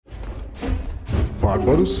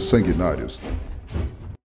Bárbaros Sanguinários.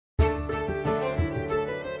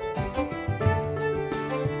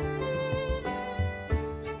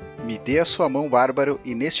 Me dê a sua mão, Bárbaro,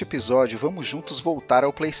 e neste episódio vamos juntos voltar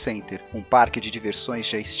ao Play Center, um parque de diversões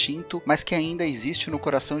já extinto, mas que ainda existe no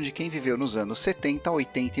coração de quem viveu nos anos 70,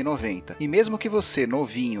 80 e 90. E mesmo que você,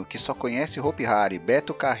 novinho, que só conhece Hopi Hari,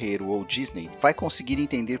 Beto Carreiro ou Disney, vai conseguir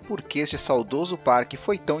entender por que este saudoso parque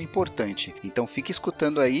foi tão importante. Então fique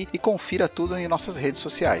escutando aí e confira tudo em nossas redes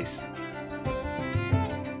sociais.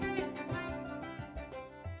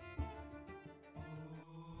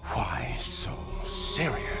 Why so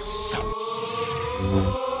serious?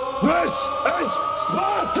 This is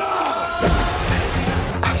Sparta!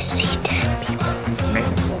 I see dead people. May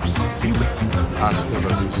the force be with you. Hasta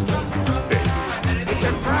la vista, baby. It's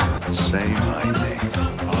a trap. Say my name.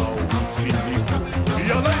 How finito.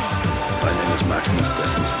 Violent! My name is Maximus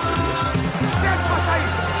Decimus Meridius.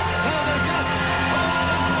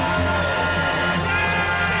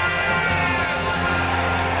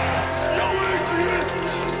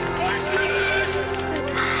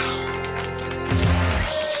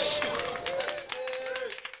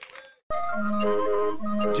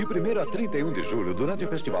 De 1º a 31 de julho, durante o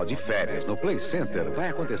festival de férias no Play Center, vai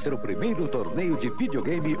acontecer o primeiro torneio de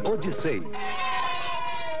videogame Odyssey.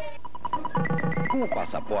 Com o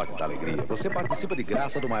Passaporte da Alegria, você participa de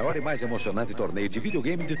graça do maior e mais emocionante torneio de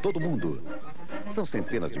videogame de todo mundo. São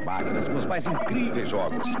centenas de máquinas com os mais incríveis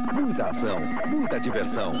jogos, muita ação, muita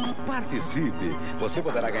diversão. Participe! Você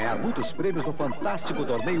poderá ganhar muitos prêmios no fantástico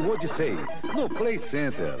torneio Odyssey, no Play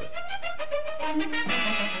Center.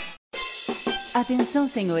 Atenção,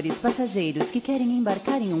 senhores passageiros que querem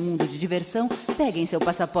embarcar em um mundo de diversão, peguem seu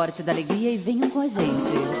passaporte da alegria e venham com a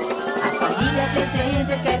gente. A família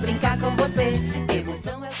Play quer brincar com você.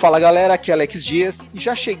 Emoção é... Fala galera, aqui é Alex Dias e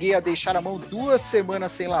já cheguei a deixar a mão 2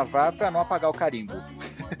 semanas sem lavar para não apagar o carimbo.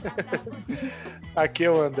 Aqui é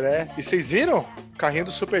o André. E vocês viram? O carrinho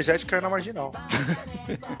do Superjet caiu na marginal.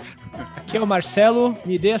 Aqui é o Marcelo,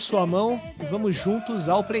 me dê a sua mão e vamos juntos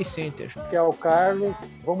ao Play Center. Aqui é o Carlos,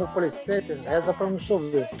 vamos ao Play Center, reza pra não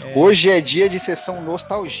chover. Hoje é dia de sessão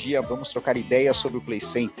nostalgia, vamos trocar ideias sobre o Play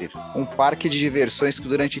Center, um parque de diversões que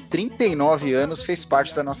durante 39 anos fez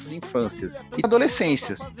parte das nossas infâncias e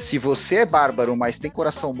adolescências. Se você é bárbaro, mas tem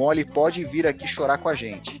coração mole, pode vir aqui chorar com a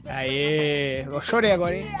gente. Aê, eu chorei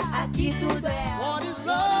agora, hein? Aqui tudo é... What is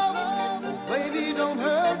love? Baby, don't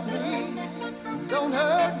hurt me. Don't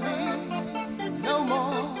hurt me no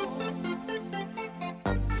more.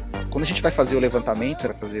 Quando a gente vai fazer o levantamento,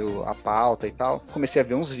 era fazer a pauta e tal, comecei a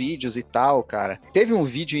ver uns vídeos e tal, cara. Teve um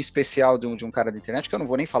vídeo em especial de um cara da internet, que eu não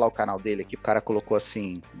vou nem falar o canal dele aqui, o cara colocou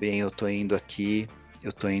assim, bem, eu tô indo aqui,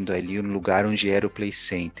 eu tô indo ali no lugar onde era o Play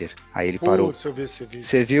Center. Aí ele parou. Putz, eu vi esse vídeo.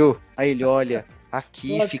 Você viu? Aí ele, olha,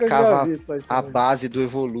 aqui Eu acho que eu ficava já vi isso aí a também. base do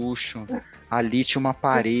Evolution. Ali tinha uma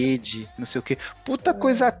parede, não sei o quê. Puta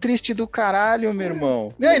coisa triste do caralho, meu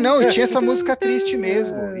irmão. Não, e tinha essa música triste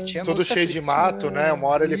mesmo. E tinha Tudo música cheio de triste. mato, né? Uma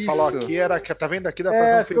hora ele Isso. falou aqui, tá vendo aqui, dá pra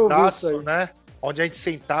É, ver acho que eu um vi pedaço, isso aí. né? Onde a gente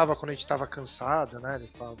sentava quando a gente tava cansado, né? Ele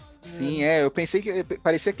fala. Sim, eu pensei que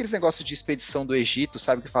parecia aqueles negócios de expedição do Egito,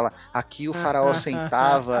 sabe? Que fala, aqui o faraó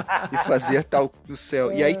sentava e fazia tal do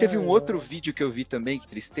céu. E aí teve um outro vídeo que eu vi também, que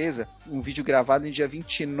tristeza, um vídeo gravado em dia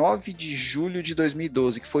 29 de julho de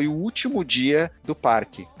 2012, que foi o último dia do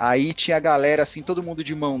parque. Aí tinha a galera, assim, todo mundo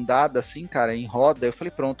de mão dada, assim, cara, em roda. Eu falei,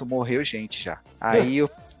 pronto, morreu gente já. Aí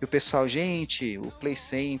e o pessoal, gente, o Play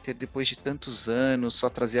Center, depois de tantos anos, só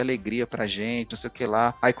trazia alegria pra gente, não sei o que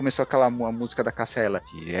lá. Aí começou aquela música da Cassiela.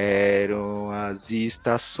 Vieram as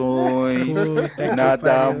estações, Puta que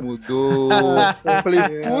nada pariu. mudou. Eu falei,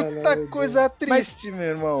 puta Caralho. coisa triste, meu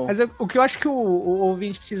irmão. Mas o que eu acho que o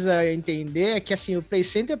ouvinte precisa entender é que, assim, o Play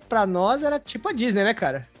Center pra nós era tipo a Disney, né,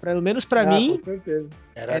 cara? Pelo menos pra mim, Com certeza.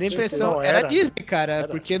 era a impressão, não, era Disney, cara, Era.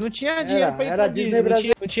 porque não tinha dinheiro pra ir era pra Disney Disney,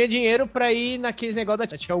 Brasil. não tinha dinheiro pra ir naqueles negócios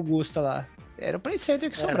da tia Augusta lá. Era o Play Center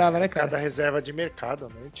que sobrava, né, cara? Cada reserva de mercado,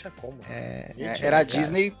 né? Não tinha como. Nem tinha, Era a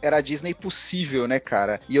cara. Disney possível, né,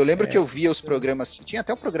 cara? E eu lembro É. que eu via os programas, tinha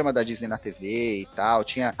até o programa da Disney na TV e tal,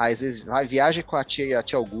 tinha, às vezes, a viagem com a tia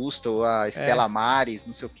Augusta ou a Estela Maris,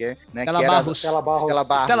 não sei o quê, né? Estela que era as- Barros. Estela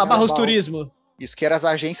Barros. Estela Barros Turismo. Isso que eram as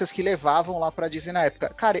agências que levavam lá pra Disney na época.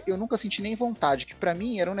 Cara, eu nunca senti nem vontade, que pra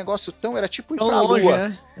mim era um negócio tão, era tipo ir Tão pra longe, Lua.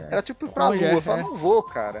 né? Era tipo ir pra Longe, Lua. é, Eu falava, é. não vou,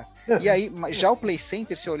 cara. E aí, já o Play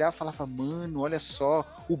Center, você olhava e falava, mano, olha só,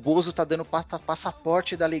 o Bozo tá dando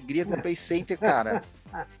passaporte da alegria no Play Center, cara.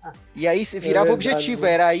 E aí você virava o verdade, objetivo,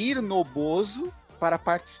 né? era ir no Bozo para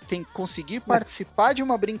conseguir participar de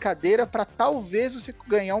uma brincadeira para talvez você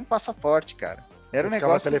ganhar um passaporte, cara. Era um Você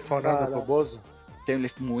ficava negócio... telefonando Cara. pro Bozo?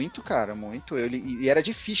 Muito, cara, muito. E era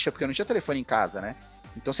de ficha, porque eu não tinha telefone em casa, né?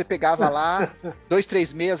 Então você pegava lá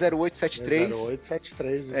 236-0873.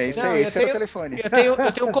 0873. É isso Não, aí, esse era o telefone.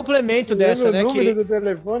 Eu tenho um complemento dessa, né? O número Que do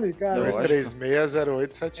telefone, cara.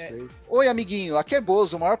 236-0873. Oi, amiguinho, aqui é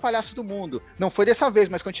Bozo, o maior palhaço do mundo. Não foi dessa vez,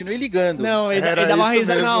 mas continue ligando. não, ele Era dava uma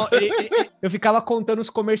isso risada. mesmo. Não, eu ficava contando os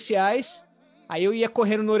comerciais, aí eu ia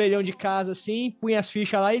correndo no orelhão de casa, assim, punha as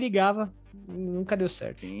fichas lá e ligava. Nunca deu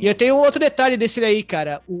certo. Sim. E eu tenho um outro detalhe desse daí,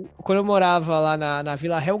 cara. Quando eu morava lá na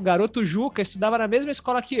Vila Réu, o garoto Juca estudava na mesma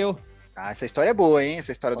escola que eu. Ah, essa história é boa, hein?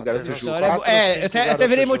 Essa história do garoto Essa Juca. História é bo- quatro ou eu cinco até garotos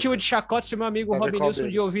virei Juca. motivo de chacota. Se meu amigo Pra ver Robin qual Nilson de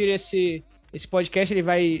deles. ouvir esse podcast, ele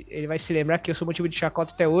vai se lembrar que eu sou motivo de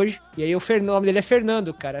chacota até hoje. E aí o nome dele é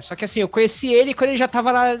Fernando, cara. Só que assim, eu conheci ele quando ele já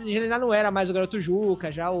tava lá, ele já não era mais o garoto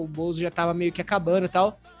Juca, já o Bozo já tava meio que acabando e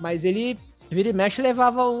tal. Mas ele, vira e mexe,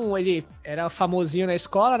 levava ele era famosinho na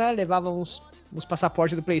escola, né? Levava uns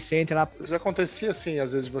passaportes do Play Center lá. Já acontecia assim,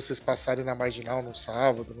 às vezes vocês passarem na Marginal no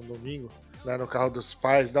sábado, no domingo, né, no carro dos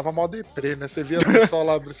pais, dava mó deprê, né? Você via o pessoal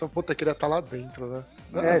lá, você puta, queria estar lá dentro, né?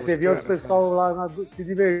 Você via os pessoal lá se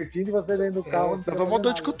divertindo e você dentro do carro. não Dava queria mó fazer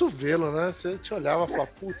dor de nada. cotovelo, né? Você te olhava e falava,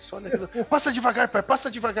 putz, olha aquilo. Passa devagar, pai, passa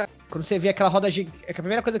devagar. Quando você via aquela roda gigante, a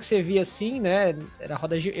primeira coisa que você via assim, né? Era a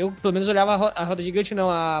roda gigante. Eu, pelo menos, olhava a roda gigante, não,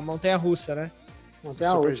 a montanha russa, né?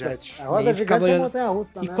 Montanha russa. Superjet. A roda E ficava gigante é olhando. montanha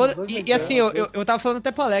russa, E, né? quando- Os dois e montanhas assim, russas. eu tava falando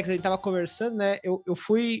até pro Alex, a gente tava conversando, né? Eu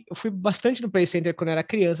fui bastante no Play Center quando eu era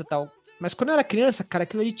criança e tal. Mas quando eu era criança, cara,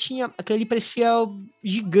 aquilo ali parecia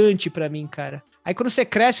gigante pra mim, cara. Aí quando você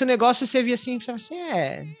cresce o negócio, você via assim, você fala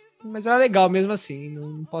assim, mas era legal mesmo assim,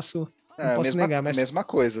 não posso negar, mas Mesma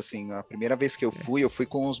coisa, assim. A primeira vez que eu fui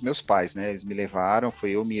com os meus pais, né? Eles me levaram,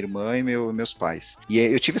 foi eu, minha irmã e meus pais. E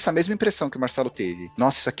eu tive essa mesma impressão que o Marcelo teve.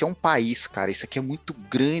 Nossa, isso aqui é um país, cara. Isso aqui é muito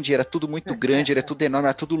grande, era tudo muito grande, era tudo enorme,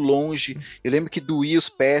 era tudo longe. Eu lembro que doía os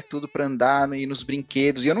pés, tudo pra andar e nos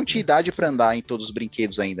brinquedos. E eu não tinha idade pra andar em todos os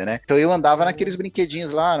brinquedos ainda, né? Então eu andava naqueles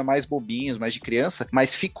brinquedinhos lá, mais bobinhos, mais de criança,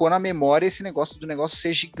 mas ficou na memória esse negócio do negócio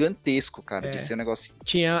ser gigantesco, cara. De ser um negócio.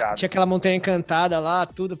 tinha aquela montanha encantada lá,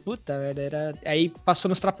 tudo, puta, velho, aí passou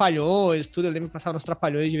nos Trapalhões, tudo, eu lembro que passava nos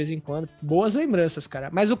Trapalhões de vez em quando. Boas lembranças, cara.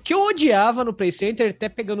 Mas o que eu odiava no Play Center, até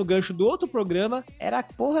pegando o gancho do outro programa, era a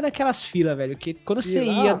porra daquelas filas, velho, que quando você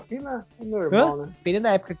ia... Fila é normal, né? Dependendo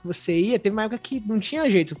da época que você ia, teve uma época que não tinha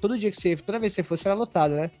jeito. Toda vez que você fosse, era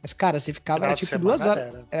lotado, né? Mas, cara, você ficava, era tipo 2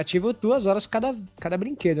 horas. Era tipo 2 horas cada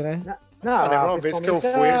brinquedo, né? Não, Eu lembro uma vez que eu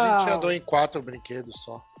fui, a gente era- andou em 4 brinquedos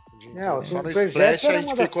só. O Só no Superjet Splash era a gente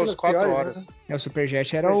uma das ficou as filas 4 piores, horas. né? O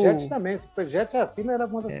Superjet era Superjet o... também. Superjet, a fila era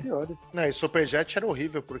uma das piores. Não, e Superjet era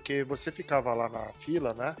horrível, porque você ficava lá na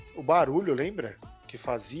fila, né? O barulho, lembra? Que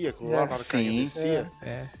fazia aquilo lá na hora que a Sim. descia.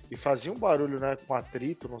 É. E fazia um barulho, né? Com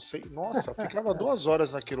atrito, não sei. Nossa, ficava 2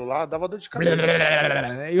 horas naquilo lá, dava dor de cabeça.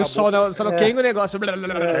 E o sol não queima o negócio.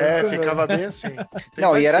 Ficava bem assim. Tem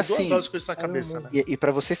Não, mais e era de 2 assim. horas com isso na cabeça, né? E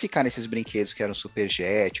pra você ficar nesses brinquedos que eram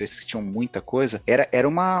Superjet, ou esses que tinham muita coisa, era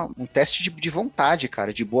um teste de vontade,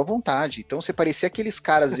 cara, de boa vontade. Então você parecia aqueles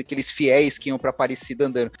caras, aqueles fiéis que iam pra Aparecida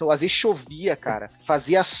andando. Então às vezes chovia, cara,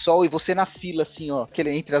 fazia sol e você na fila, assim, ó,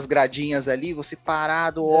 entre as gradinhas ali, você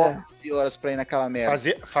parado horas e horas pra ir naquela merda.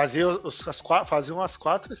 Faziam as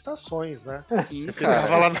 4 estações, né? Sim, Você cara.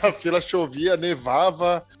 ficava lá na fila, chovia,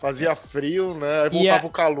 nevava, fazia frio, né? Aí voltava o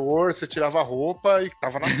calor, você tirava a roupa e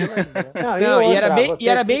tava na fila ainda, né? Não, e outra,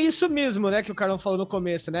 era bem isso mesmo, né, que o Carlão falou no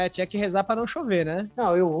começo, né? Tinha que rezar pra não chover, né?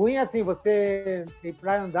 Não, e o ruim é assim, você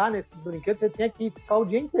pra andar nesses brinquedos, você tinha que ficar o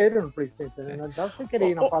dia inteiro no Play Center, né? Não adianta você querer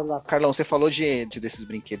ir na fase da Carlão, você falou desses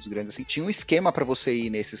brinquedos grandes assim, tinha um esquema pra você ir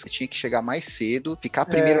nesses, você tinha que chegar mais cedo, ficar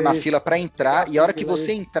primeiro na isso. fila pra entrar, e a hora que Fila,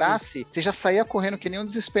 você isso. entrasse, você já saía correndo que nem um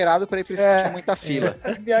desesperado pra ir pra esse tinha muita fila.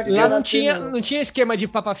 Lá não tinha esquema de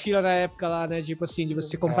papa-fila na época lá, né? Tipo assim, de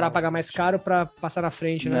você comprar, pagar mais caro pra passar na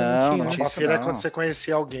frente, né? Não Uma tinha fila é não. quando você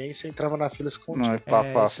conhecia alguém, você entrava na fila escondida. Não,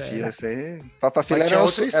 Papa isso aí. Fila, isso aí. Papa Fila Mas tinha era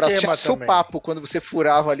outro tinha esquema sopapo, quando você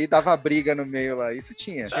furava ali, dava briga no meio lá, isso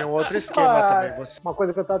tinha. Tinha um outro esquema também. Você... Uma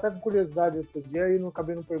coisa que eu tava até com curiosidade outro dia e não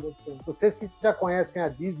acabei não perguntando. Vocês que já conhecem a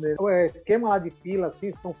Disney, o esquema lá de fila,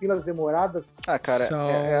 assim, são filas demoradas? Ah, cara,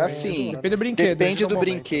 é assim, Depende do brinquedo. depende do momento.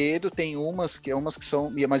 brinquedo, tem umas que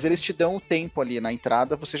são, mas eles te dão o tempo ali na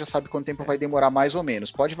entrada, você já sabe quanto tempo vai demorar mais ou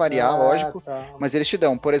menos. Pode variar, lógico, Tá. mas eles te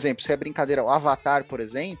dão. Por exemplo, se é brincadeira, o Avatar, por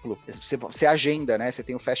exemplo, você agenda, né? Você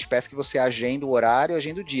tem o Fast Pass que você agenda o horário,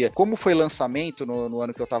 agenda o dia. Como foi lançamento no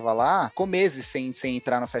ano que eu tava lá, ficou meses sem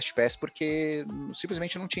entrar no Fast Pass porque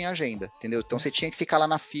simplesmente não tinha agenda, entendeu? Então você tinha que ficar lá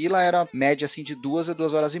na fila, era média assim de 2 a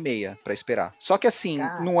 2 horas e meia pra esperar. Só que assim,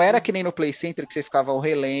 não era que nem no Play Center que você ficava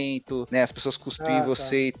morrer lento, né? As pessoas cuspiam em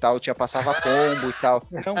você e tal, passava combo e tal.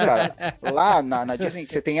 Então, cara, lá na Disney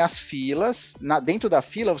você tem as filas, dentro da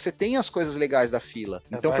fila você tem as coisas legais da fila.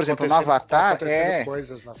 Então, por exemplo, no Avatar,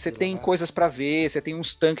 você tem coisas pra ver, você tem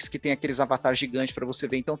uns tanques que tem aqueles avatares gigantes pra você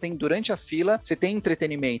ver. Então, durante a fila, você tem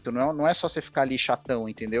entretenimento, não é só você ficar ali chatão,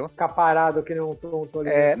 entendeu? Ficar parado que não tô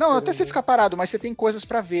não, até você ficar parado, mas você tem coisas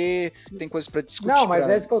pra ver, tem coisas pra discutir. Não, mas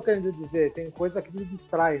é isso que eu quero dizer, tem coisa que me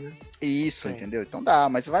distrai, né? Isso, entendeu? Então dá,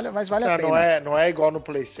 mas vale a pena. Não é igual no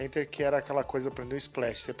Play Center, que era aquela coisa pra no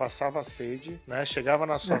Splash. Você passava a sede, né? Chegava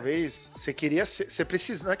na sua vez, você queria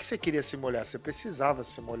não é que você queria se molhar, você precisava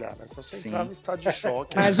se molhar, né? Senão você entrava em estado de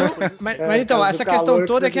choque. Mas então, essa questão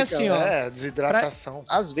toda é que assim, ó. Desidratação.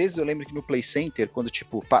 Às vezes eu lembro que no Play Center, quando,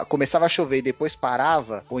 começava a chover e depois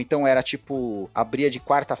parava, ou então era, abria de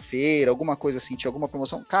quarta-feira, alguma coisa assim, tinha alguma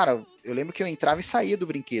promoção. Cara, eu lembro que eu entrava e saía do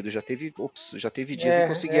brinquedo. Já teve dias que eu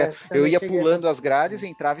conseguia. Eu ia pulando as grades,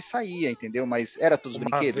 entrava e saía, entendeu? Mas era todos os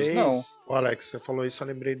brinquedos? Não. Ô, Alex, você falou isso, eu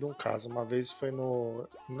lembrei de um caso. Uma vez foi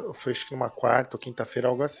foi acho que numa quarta ou quinta-feira,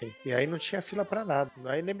 algo assim. E aí não tinha fila pra nada.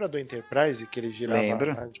 Aí lembra do Enterprise, que ele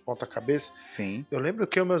girava de ponta cabeça? Sim. Eu lembro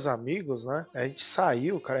que eu e meus amigos, né? A gente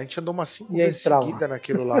saiu, cara, a gente andou umas 5 vezes seguidas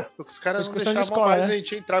naquilo lá. Porque os caras não deixavam mais a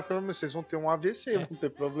gente entrar. Pelo menos vocês vão ter um AVC, vão ter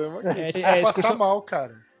problema aqui. Vai passar mal,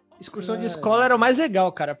 cara. Excursão de escola era o mais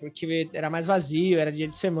legal, cara, porque era mais vazio, era dia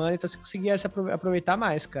de semana, então você conseguia aproveitar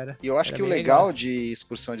mais, cara. E eu acho que o legal de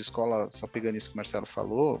excursão de escola, só pegando isso que o Marcelo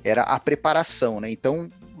falou, era a preparação, né? Então,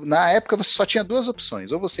 na época, você só tinha 2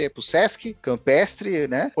 opções. Ou você ia pro Sesc, Campestre,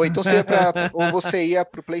 né? Ou então você ia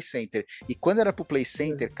pro Play Center. E quando era pro Play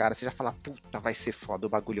Center, cara, você já falava, puta, vai ser foda, o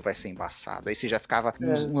bagulho vai ser embaçado. Aí você já ficava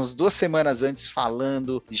umas 2 semanas antes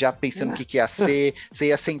falando, já pensando o que ia ser. Você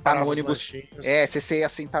ia sentar no ônibus. Você ia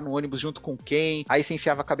sentar no ônibus junto com quem, aí você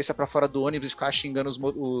enfiava a cabeça pra fora do ônibus e ficava xingando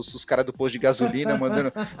os caras do posto de gasolina,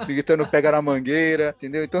 gritando pega na mangueira,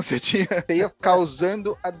 entendeu? Então você ia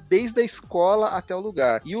causando desde a escola até o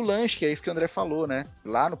lugar. E o lanche, que é isso que o André falou, né?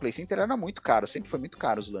 Lá no Play Center era muito caro, sempre foi muito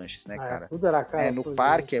caro os lanches, né, cara? Tudo era caro. No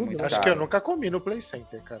parque é muito caro. Acho que eu nunca comi no Play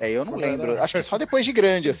Center, cara. Eu não lembro. Acho que só depois de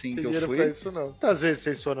grande, assim, que eu fui. Pra isso, não. Quantas vezes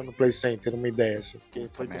vocês foram no Play Center, uma ideia, assim? Porque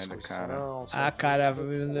foi cara,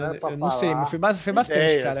 eu não sei, mas foi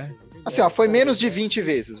bastante, cara. Assim, ó, foi menos de 20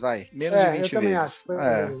 vezes, vai. Menos de 20 vezes. Eu também acho,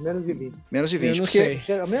 foi menos de 20. Menos de 20,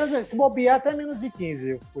 eu não sei. Se bobear, até menos de 15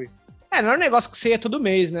 eu fui. Não é um negócio que você ia todo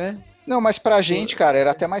mês, né? Não, mas pra gente, cara, era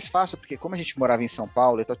até mais fácil, porque como a gente morava em São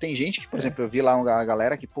Paulo, então tem gente que, por exemplo, eu vi lá uma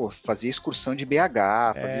galera que, fazia excursão de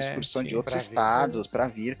BH, fazia excursão de outros estados pra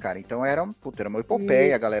vir, cara. Então era uma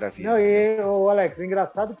epopeia a galera vir. Não, e, Alex,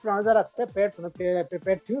 engraçado que pra nós era até perto, né? Porque é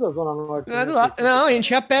pertinho da Zona Norte. Não, a gente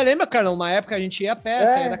ia a pé, lembra, Carlão? Uma época a gente ia a pé,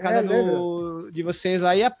 saía da casa de vocês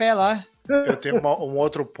lá e ia a pé lá. Eu tenho um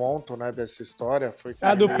outro ponto, né, dessa história. Foi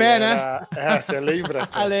que do pé, né? Você lembra?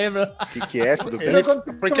 Lembro. O que é essa do pé?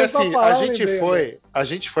 Porque assim, a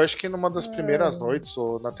gente foi, acho que numa das primeiras noites,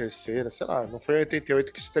 ou na terceira, sei lá, não foi em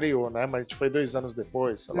 88 que estreou, né? Mas a gente foi 2 anos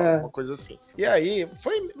depois, sei lá, uma coisa assim. E aí,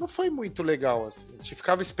 não foi muito legal, assim. A gente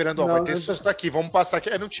ficava esperando, vai ter susto aqui, vamos passar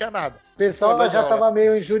aqui. Aí não tinha nada. O pessoal já tava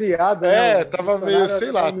meio injuriado, né? Tava meio,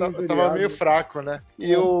 sei lá, tava meio fraco, né?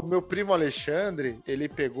 E o meu primo Alexandre, ele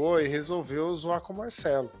pegou e resolveu zoar com o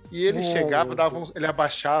Marcelo. E ele chegava, ele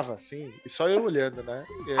abaixava assim, e só eu olhando, né?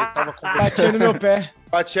 E ele tava batendo no meu pé.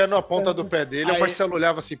 Batia na ponta do pé dele, aí o Marcelo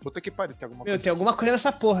olhava assim, puta que pariu, tem alguma coisa. Tem alguma coisa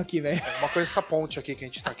nessa porra aqui, velho. Alguma coisa nessa ponte aqui que a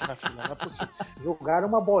gente tá aqui na fila, não é possível. Jogaram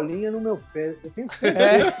uma bolinha no meu pé. Eu tenho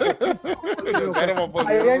certeza. Jogaram uma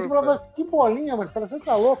bolinha. Aí a gente falava, que bolinha, Marcelo? Você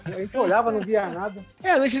tá louco? A gente olhava, não via nada.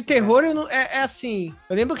 A noite de terror é assim.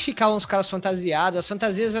 Eu lembro que ficavam uns caras fantasiados, as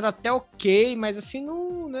fantasias eram até ok, mas assim,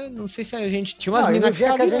 não sei se a gente tinha umas minas que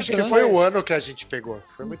acho que foi o ano que a gente pegou.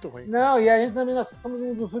 Foi muito ruim. Não, e a gente também, nós ficamos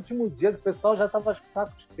nos últimos dias, o pessoal já tava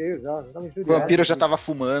saco cheio, já tava o vampiro já tava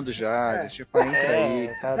fumando já, tipo, entra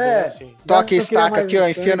aí. Tá bem assim. Toca estaca aqui, ó,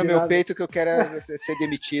 enfia no meu peito que eu quero ser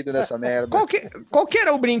demitido nessa merda. Qual que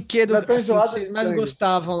era o brinquedo assim, que vocês mais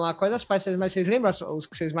gostavam lá? Quais as partes vocês lembram os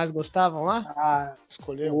que vocês mais gostavam lá?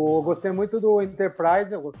 Escolheu. Eu gostei muito do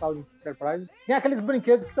Enterprise, eu gostava do Enterprise. Tinha aqueles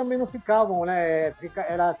brinquedos que também não ficavam, né?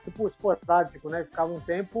 Era tipo esporádico, né? Ficava um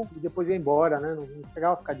tempo e depois ia embora, né? Não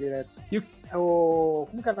chegava a ficar direto. E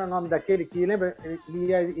como que era o nome daquele que, lembra?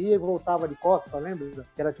 Ele ia e voltava de costa, lembra?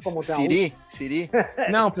 Que era tipo a montanha. Siri?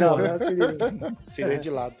 Não, pô. Não era Siri. Siri é de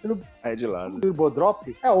lado. É de lado. O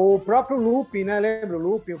Turbodrop? O próprio Lupin, né? Lembra? O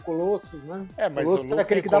Lupin, o Colossus, né? Mas o Lupin,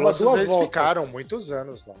 aquele que dava 2 voltas. Eles ficaram muitos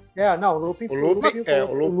anos lá. O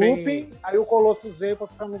Lupin. Aí o Colossus veio pra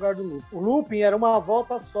ficar no lugar do Looping. O Looping era uma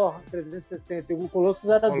volta só, 360, e o Colossus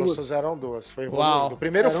era duas. Colossus eram duas, foi Uau. o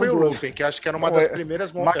primeiro Eram foi o duas. Looping, que acho que era uma das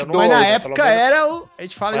primeiras montanhas. Mas na época era o... A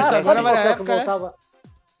gente fala isso agora, mas na época...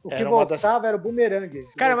 O que voltava era o Boomerang.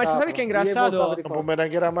 Cara, mas você sabe o que é engraçado? O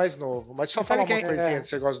Boomerang era mais novo. Mas só falar uma coisinha é?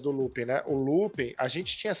 desse negócio do Looping, né? O Looping, a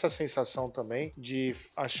gente tinha essa sensação também de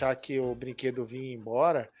achar que o brinquedo vinha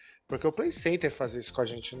embora, porque o Play Center fazia isso com a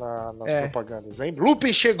gente nas propagandas. Lembra?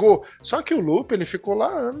 Looping chegou! Só que o Looping, ele ficou lá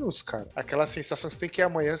anos, cara. Aquela sensação que você tem que ir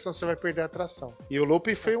amanhã, senão você vai perder a atração. E o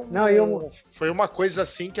Looping foi foi uma coisa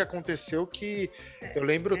assim que aconteceu que eu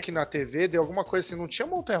lembro que na TV deu alguma coisa assim, não tinha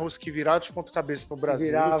montanha-russa que virava de ponta-cabeça no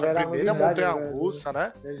Brasil. Foi a primeira montanha-russa,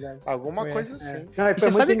 né? Verdade. Alguma coisa assim. Não, e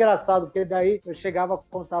foi muito engraçado, porque daí eu chegava,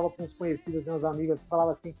 contava com uns conhecidos, assim, uns amigos,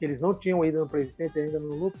 falava assim, que eles não tinham ido no Play Center ainda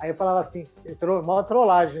no Looping. Aí eu falava assim, entrou mó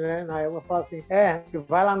trollagem, né? Na época eu falava assim,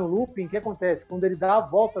 vai lá no Looping, o que acontece? Quando ele dá a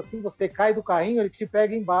volta assim, você cai do carrinho, ele te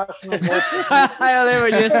pega embaixo na volta. Eu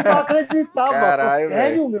lembro disso. Os caras acreditavam. Caralho,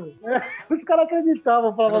 sério, meu? Os caras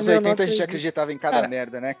acreditavam. Nos 80 a gente acreditava em cada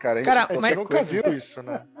merda, né, cara? A gente nunca viu isso,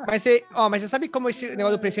 né? Mas você sabe como esse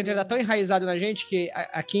negócio do Play Center tá tão enraizado na gente que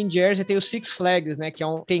aqui em Jersey tem o Six Flags, né? Que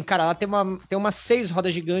cara, lá tem umas 6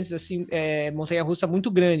 rodas gigantes, assim, montanha-russa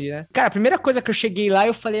muito grande, né? Cara, a primeira coisa que eu cheguei lá,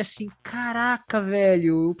 eu falei assim, caraca,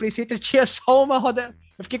 velho, o Play Center tinha só uma roda...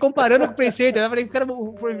 Eu fiquei comparando com o Play Center, eu falei, cara,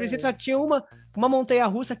 o Play Center só tinha uma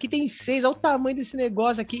montanha-russa, aqui tem 6, olha o tamanho desse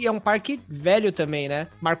negócio aqui, e é um parque velho também, né?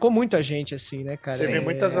 Marcou muito a gente, assim, né, cara? Teve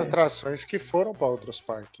muitas atrações que foram para outros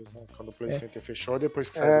parques, né? Quando o Play Center fechou,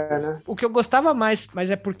 depois que saiu depois. Né? O que eu gostava mais,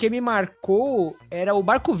 mas é porque me marcou, era o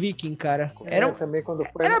Barco Viking, cara. Também quando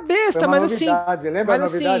foi, era besta, mas novidade. assim... Lembra mas, a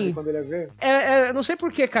novidade assim, quando ele veio? Eu não sei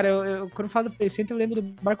porquê, cara, quando eu falo do Play Center, eu lembro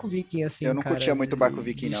do Barco Viking, assim, eu não curtia muito o Barco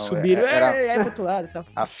Viking, não. Subiram, pro outro lado e tal.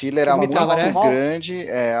 A fila era muito né? grande,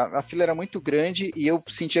 a fila era muito grande e eu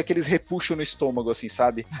sentia aqueles repuxos no estômago, assim,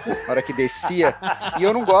 sabe? Na hora que descia. E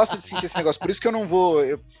eu não gosto de sentir esse negócio, por isso que eu não vou,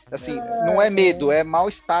 assim, não é medo, é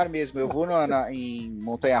mal-estar mesmo. Eu vou em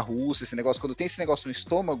montanha-russa, esse negócio, quando tem esse negócio no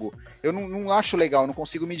estômago, eu não acho legal, não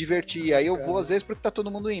consigo me divertir. Aí eu vou, às vezes, porque tá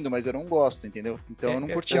todo mundo indo, mas eu não gosto, entendeu? Então eu não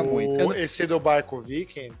curtia muito. Esse do Barco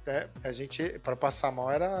Viking, né, a gente, pra passar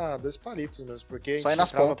mal, era 2 palitos mesmo, porque só a gente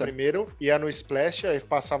entrava primeiro, ia no Splash, aí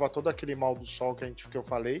passava todo aquele mal do sol que eu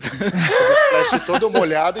falei, o Splash todo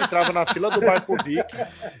molhado, entrava na fila do Barco Viking,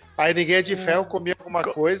 aí ninguém é de ferro, comia alguma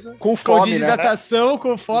coisa. Com fome, desidratação, né?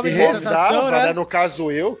 com fome, e rezava, né? No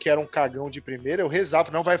caso eu, que era um cagão de primeira, eu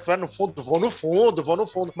rezava, não, vai no fundo, vou no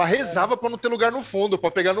fundo, mas rezava pra não ter lugar no fundo, pra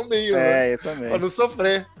pegar no meio, né? Eu também. Pra não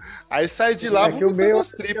sofrer. Aí sai de lá, vomitando as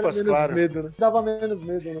tripas, claro. Medo, né? Dava menos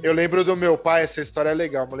medo, né? Eu lembro do meu pai, essa história é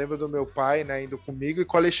legal, eu lembro do meu pai, né, indo comigo e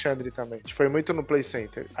com o Alexandre também. A gente foi muito no Play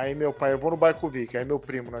Center. Aí meu pai, eu vou no Barco Viking, aí meu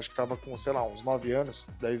primo, né, acho que tava com, sei lá, uns 9 anos,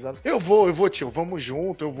 10 anos. Eu vou, tio, vamos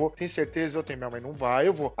junto, eu vou. Tem certeza? Eu tenho, minha mãe não vai,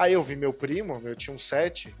 eu vou. Aí eu vi meu primo, eu tinha uns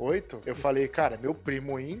 7, 8, eu falei, cara, meu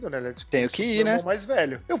primo indo, né, tenho que ir, né? Mais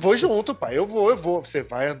velho. Eu vou junto, pai, eu vou. Você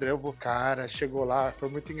vai, André, eu vou. Cara, chegou lá, foi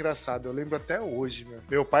muito engraçado, eu lembro até hoje,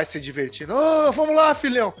 meu pai se divertindo, vamos lá,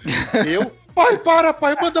 filhão. Eu,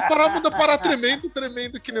 pai, manda parar, tremendo,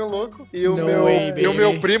 que nem um louco. E o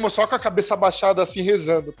meu primo só com a cabeça abaixada assim,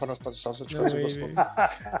 rezando. Para nós estar só se tivesse gostado.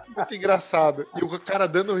 Muito engraçado. E o cara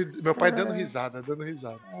meu pai dando risada.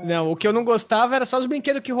 Não, o que eu não gostava era só os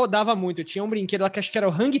brinquedos que rodava muito. Tinha um brinquedo lá que acho que era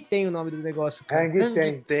o Hang Ten, o nome do negócio.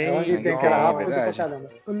 Hang Ten, que era rápido pra caramba.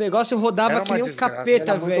 O negócio rodava que nem um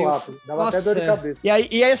capeta, velho. Dava até dor de cabeça. E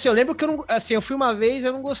aí assim, eu lembro que eu fui uma vez,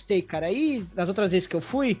 eu não gostei, cara. Aí, nas outras vezes que eu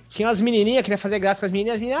fui, tinha umas menininhas que ia fazer graça com as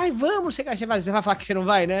meninas, ai, vamos, você vai falar que você não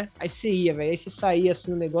vai, né? Aí você ia, velho, aí você saía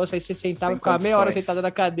assim no negócio, aí você sentava, ficava meia hora sentada na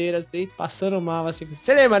cadeira, assim, passando mal, assim.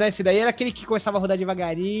 Você lembra, né? Esse daí era aquele que começava a rodar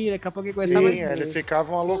devagarinho, daqui a pouco ele começava a... ele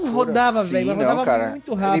ficava uma loucura. Rodava, velho, mas rodava cara.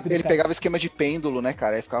 muito rápido. Ele pegava esquema de pêndulo, né,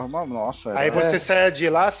 cara? Aí ficava uma... Nossa. Aí você saia de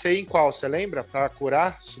lá, você ia em qual? Você lembra? Pra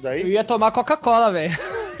curar isso daí? Eu ia tomar Coca-Cola, velho.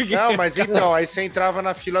 Não, mas então, aí você entrava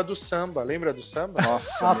na fila do samba, lembra do samba?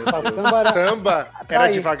 Nossa, o samba era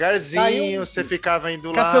devagarzinho, você ficava indo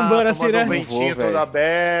lá, Caçambando assim, né? um ventinho todo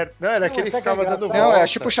aberto. Não, era aquele que ficava dando volta. Não, é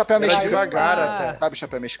tipo o chapéu mexicano. Devagar até. Sabe o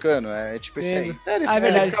chapéu mexicano? É tipo esse aí.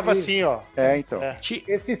 Ele ficava assim, ó. Então.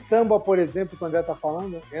 Esse samba, por exemplo, que o André tá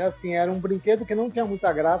falando, era um brinquedo que não tinha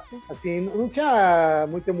muita graça, assim, não tinha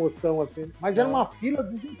muita emoção, assim, mas era uma fila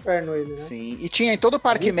dos infernos ele, né? Sim, e tinha em todo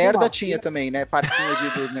parque merda, tinha também, né?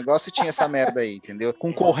 Parquinho do negócio tinha essa merda aí, entendeu?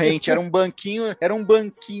 Com corrente, era um banquinho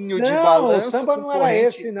de balanço. O samba não era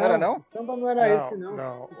esse, não. Era não? O samba não era esse,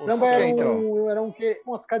 não. O samba era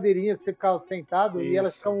umas cadeirinhas, você ficava sentado e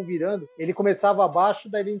elas ficavam virando. Ele começava abaixo,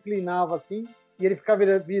 daí ele inclinava assim, e ele ficava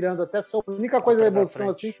virando até a única coisa da emoção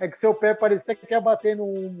assim é que seu pé parecia que ia bater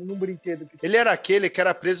num brinquedo. Ele era aquele que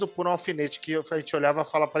era preso por um alfinete, que a gente olhava e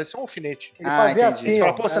falava, parecia um alfinete. Ele fazia entendi. assim,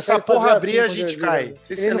 Fala, pô, se essa porra abrir, a gente cai. Não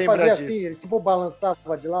sei se você lembra disso. Assim, ele tipo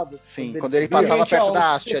balançava de lado. Sim, quando ele passava perto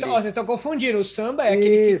da haste ali. Vocês estão confundindo. O samba é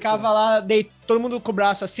aquele que ficava lá, todo mundo com o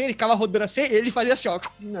braço assim, ele ficava rodando assim, ele fazia assim, ó.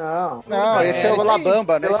 Não, esse é o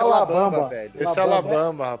Labamba, né? Esse é o Labamba, velho. Esse é o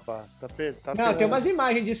Labamba, rapaz. Não, tem umas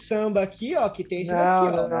imagens de samba aqui, ó, que tem esse daqui,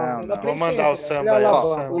 ó. Não. Vou mandar o samba aí.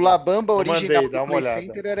 O Labamba original do Play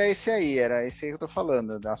Center era esse aí que eu tô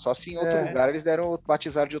falando. Só se em outro lugar eles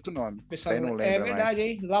batizaram de outro nome. Pessoal, é verdade,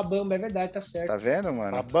 hein? Labamba, é verdade, tá certo. Tá vendo,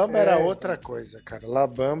 mano? Labamba era outra coisa, cara.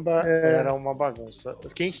 Labamba era uma bagunça.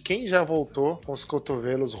 Quem já voltou com os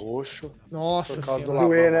cotovelos roxos? Nossa, por causa do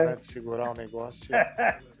Labamba, né? De segurar o negócio.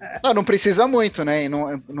 Não precisa muito, né?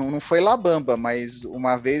 Não foi Labamba, mas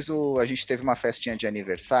uma vez a gente teve uma festinha de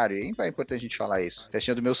aniversário, e é importante a gente falar isso.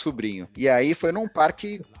 Festinha do meu sobrinho. E aí foi num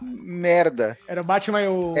parque merda. Era o Batman e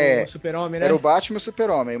o Super-Homem, né? Era o Batman e o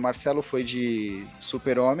Super-Homem. O Marcelo foi de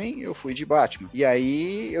Super-Homem, eu fui de Batman. E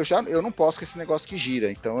aí eu não posso com esse negócio que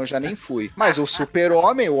gira, então eu já nem fui. Mas o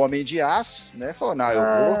Super-Homem, o Homem de Aço, né? Falou, não, eu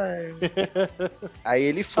vou. Aí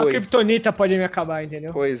ele foi. Só a Kryptonita pode me acabar,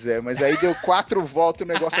 entendeu? Pois é, mas aí deu 4 voltas,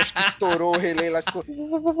 o negócio acho que estourou o relay lá, ficou...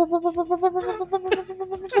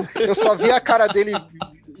 Eu só vi a cara dele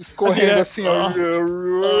escorrendo assim, ó.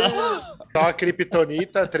 Então a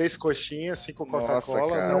Kryptonita, 3 coxinhas, 5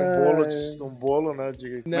 Coca-Colas, né? Um bolo, né?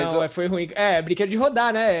 Não, foi ruim. Brinquedo de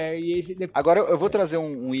rodar, né? Agora eu vou trazer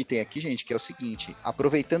um item aqui, gente, que é o seguinte,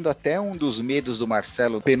 aproveitando até um dos medos do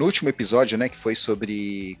Marcelo, penúltimo episódio, né, que foi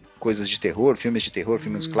sobre coisas de terror, filmes de terror,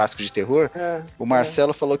 filmes clássicos de terror, o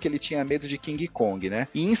Marcelo falou que ele tinha medo de King Kong, né?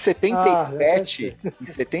 E em 77,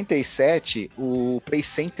 o Play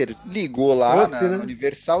Center ligou lá na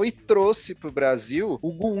Universal e trouxe pro Brasil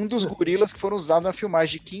um dos gorilas que foram usados na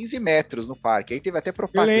filmagem de 15 metros no parque. Aí teve até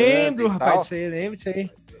propaganda. Eu lembro, rapaz, disso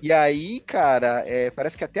aí. E aí, cara,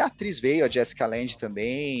 parece que até a atriz veio, a Jessica Lange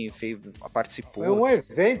também, participou. Foi um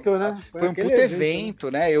evento, né? Foi um puto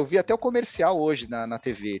evento, né? Eu vi até o comercial hoje na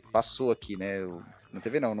TV, passou aqui, né? Na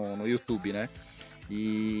TV não, no YouTube, né?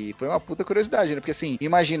 E foi uma puta curiosidade, né? Porque assim,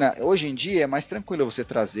 imagina, hoje em dia é mais tranquilo você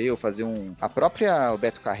trazer ou fazer a própria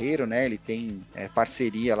Beto Carreiro, né? Ele tem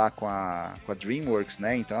parceria lá com a DreamWorks,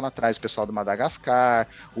 né? Então ela traz o pessoal do Madagascar.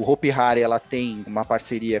 O Hopi Hari, ela tem uma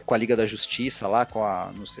parceria com a Liga da Justiça lá, com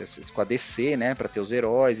a DC, né? Pra ter os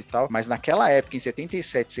heróis e tal. Mas naquela época, em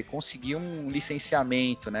 77, você conseguia um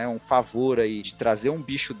licenciamento, né? Um favor aí de trazer um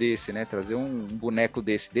bicho desse, né? Trazer um boneco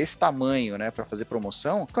desse tamanho, né? Pra fazer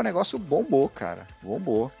promoção, que o negócio bombou, cara.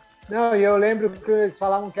 Bombou. Não, e eu lembro que eles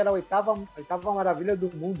falavam que era a oitava maravilha do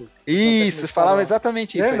mundo. Isso, falavam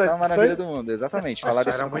exatamente isso, Lembra? a oitava maravilha do mundo, exatamente. Falaram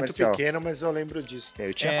isso era no muito comercial. Pequeno, mas eu lembro disso.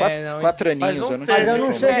 Eu tinha 4 aninhos, eu não Mas eu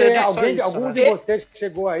não cheguei. Algum de né? vocês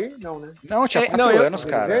chegou aí? Não, né? Não, eu tinha 4 anos,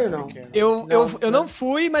 cara. Eu não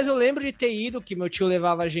fui, mas eu lembro de ter ido, que meu tio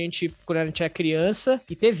levava a gente quando a gente era criança,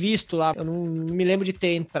 e ter visto lá. Eu não me lembro de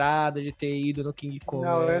ter entrado, de ter ido no King Kong.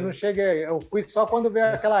 Não, eu não cheguei. Eu fui só quando veio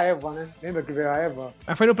aquela Eva, né? Lembra que veio a Eva?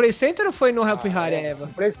 Mas foi no Play Center ou foi no Hopi Hari, Eva?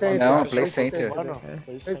 Play Center. Não, Play Center.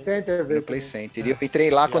 Play Center. No Play Center. E eu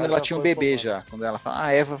entrei lá quando ela tinha um bebê já. Quando ela fala,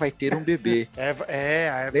 a Eva vai ter um bebê. A Eva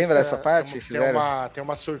lembra dessa parte? Tem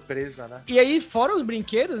uma surpresa, né? E aí, fora os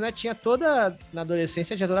brinquedos, né? Tinha na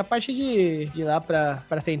adolescência, tinha toda a parte de ir lá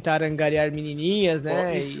pra tentar angariar menininhas,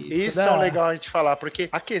 né? Isso é legal a gente falar, porque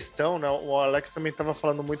a questão, né? O Alex também tava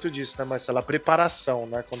falando muito disso, né, Marcelo? A preparação,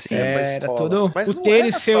 né? Quando você ia pra escola. Era todo mas o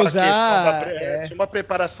tênis você usar. Tinha uma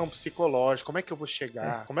preparação psicológica. Como é que eu vou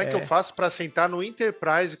chegar? Como é que eu faço pra sentar no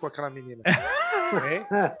Enterprise com aquela menina?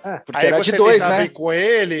 Porque aí era você de 2, né? Ir com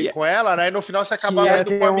ele, com ela, né? E no final você acabava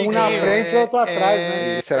indo com o amiguinho. Um na frente e outro atrás,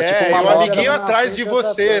 né? Isso era tipo uma o amiguinho atrás de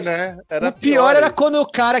você, né? O pior era quando o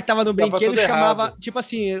cara que tava no brinquedo chamava, tipo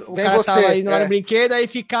assim, o cara tava indo lá no brinquedo, aí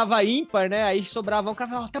ficava ímpar, né? Aí sobrava um cara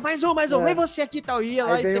falava, tá mais um, vem você aqui e tal. Ia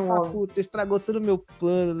lá e você fala, puta, estragou todo o meu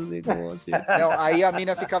plano do negócio. Não, aí a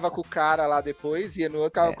mina ficava com o cara lá depois, ia no outro,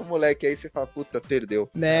 ficava com o moleque, aí você fala, puta, perdeu.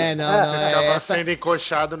 Né, não. Você ficava sendo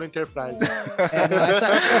encoxado no Enterprise.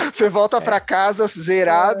 Você volta pra casa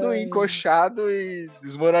zerado, encoxado e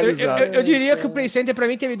desmoralizado. Eu diria que o Play Center pra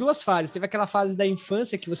mim teve 2 fases. Teve aquela fase da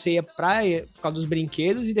infância que você ia praia por causa dos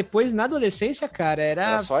brinquedos e depois na adolescência, cara,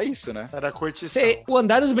 era só isso, né? Era curtição. O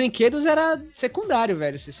andar nos brinquedos era secundário,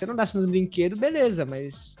 velho. Se você não andasse nos brinquedos, beleza,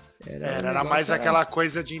 mas Era mais aquela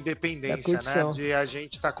coisa de independência, né? De a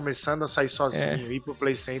gente tá começando a sair sozinho, ir pro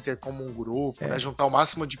Play Center como um grupo, né? Juntar o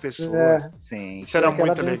máximo de pessoas. Sim. Isso era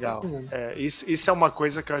muito legal. Isso é uma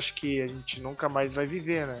coisa que eu acho que a gente nunca mais vai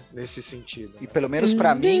viver, né? Nesse sentido. E pelo menos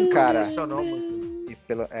pra mim, cara... Funcionou muito isso.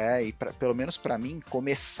 Pelo menos pra mim,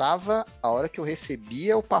 começava a hora que eu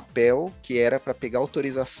recebia o papel que era pra pegar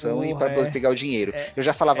autorização e pra poder pegar o dinheiro. Eu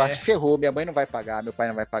já falava, ferrou, minha mãe não vai pagar, meu pai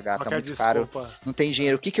não vai pagar, tá muito caro, não tem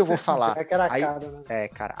dinheiro, o que eu vou falar?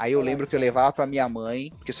 Cara, aí eu lembro que eu levava pra minha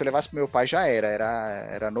mãe, porque se eu levasse pro meu pai já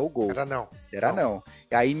era no go. Era não.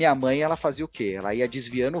 E aí minha mãe, ela fazia o quê? Ela ia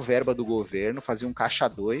desviando verba do governo, fazia um caixa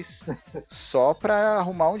 2, só pra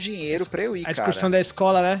arrumar um dinheiro pra eu ir, cara. A excursão da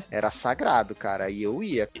escola, né? Era sagrado, cara, e eu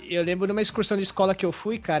ia. Eu lembro de uma excursão de escola que eu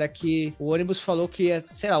fui, cara, que o ônibus falou que ia,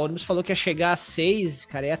 o ônibus falou que ia chegar às 6,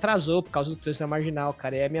 cara, e atrasou por causa do trânsito na Marginal,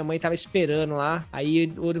 cara. E a minha mãe tava esperando lá,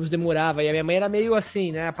 aí o ônibus demorava, e a minha mãe era meio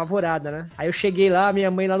assim, né, apavorada, né? Aí eu cheguei lá,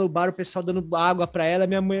 minha mãe lá no bar, o pessoal dando água pra ela,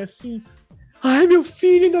 minha mãe assim... Ai, meu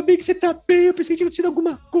filho, ainda bem que você tá bem. Eu pensei que tinha acontecido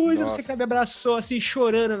alguma coisa. Nossa. Você que me abraçou, assim,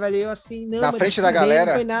 chorando, velho. Eu assim, não. Na frente da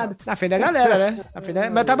galera? Não foi nada. Na frente da galera, né?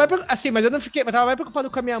 Mas eu tava mais, assim, mas eu não fiquei. Eu tava mais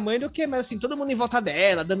preocupado com a minha mãe do que, mas assim, todo mundo em volta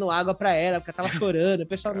dela, dando água pra ela, porque ela tava chorando. O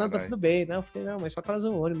pessoal, não, tá tudo bem. Não, eu falei, não, mas só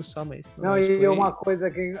atrasou o ônibus só, mas. Não, e foi... uma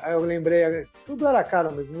coisa que eu lembrei, tudo era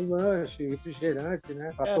caro mesmo, lanche, refrigerante,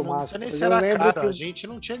 né? Pra tomar. Não sei nem se era caro, a gente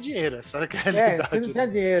não tinha dinheiro, essa era a realidade. A gente não tinha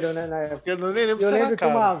dinheiro, né, na época. Eu não lembro se era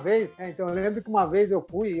caro. Eu lembro que uma vez eu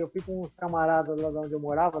fui com uns camaradas lá de onde eu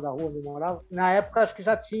morava, da rua onde eu morava. Na época, acho que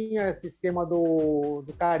já tinha esse esquema do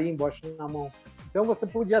carimbo, acho, na mão. Então você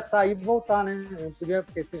podia sair e voltar, né? Podia,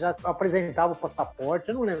 porque você já apresentava o passaporte.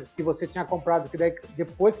 Eu não lembro que você tinha comprado, que daí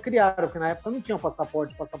depois criaram, porque na época não tinha o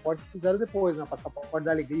passaporte fizeram depois, né? Passaporte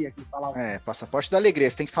da Alegria, que falava. Passaporte da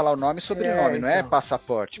Alegria. Você tem que falar o nome e sobrenome, não é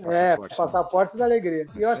passaporte. Passaporte da Alegria.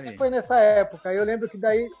 E eu acho que foi nessa época. Eu lembro que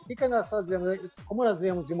daí, o que nós fazíamos? Como nós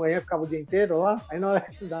íamos de manhã, ficava o dia inteiro lá, aí na hora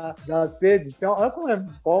da sede, olha como é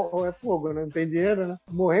fogo, né? Não tem dinheiro, né?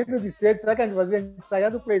 Morrendo de sede, sabe o que a gente fazia? A gente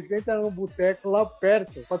saía do Play Center, era no boteco lá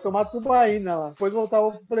perto, pra tomar tubaína lá. Depois voltava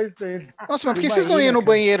pro Play Center. Nossa, mas por que vocês não iam no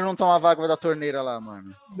banheiro e não tomavam água da torneira lá,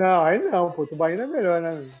 mano? Não, aí não, pô, tubaína é melhor,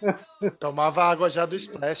 né? Tomava água já do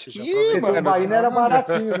Splash. Tubaína era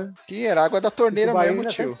baratinho, né? Que era água da torneira mesmo,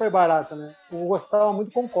 tio. Sempre foi barata, né? Eu gostava muito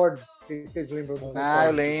do Concorde. Vocês lembram do Concorde?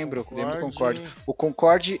 Eu lembro do Concorde. O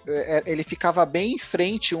Concorde, ele ficava bem em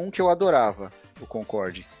frente um que eu adorava, o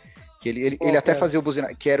Concorde. Que ele até fazia o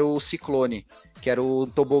buzina, que era o Ciclone, que era o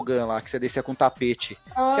tobogã lá, que você descia com tapete.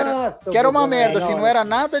 Que era uma merda, assim, não era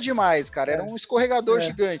nada demais, cara. Era um escorregador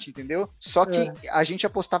gigante, entendeu? Só que a gente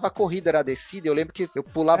apostava a corrida, era a descida. Eu lembro que eu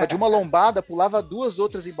pulava de uma lombada, pulava duas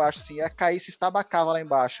outras embaixo, assim, ia cair, se estabacava lá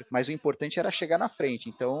embaixo. Mas o importante era chegar na frente.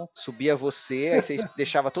 Então, subia você, aí você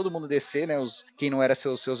deixava todo mundo descer, né? Quem não era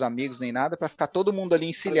seus amigos nem nada, pra ficar todo mundo ali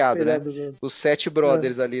encilhado, né? Os 7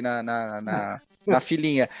 brothers ali na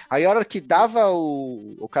filinha. Aí a hora que dava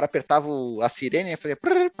o cara apertava a sirene, fazia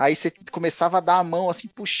prrr, aí você começava a dar a mão assim,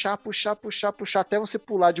 puxar, até você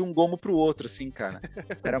pular de um gomo pro outro, assim, cara.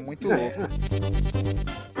 Era muito louco.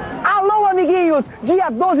 Alô, amiguinhos! Dia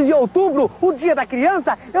 12 de outubro, o Dia da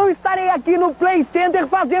Criança, eu estarei aqui no Play Center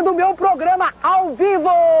fazendo o meu programa ao vivo!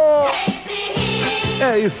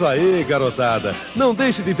 É isso aí, garotada. Não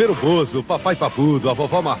deixe de ver o Bozo, o Papai Papudo, a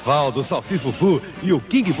Vovó Mafalda, o Salsicha Fufu e o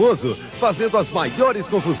King Bozo fazendo as maiores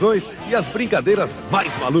confusões e as brincadeiras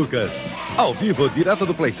mais malucas. Ao vivo, direto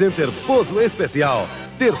do Play Center, Bozo Especial.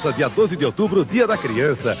 Terça, dia 12 de outubro, Dia da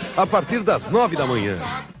Criança, a partir das 9 da manhã.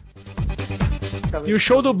 E o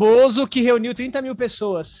show do Bozo que reuniu 30 mil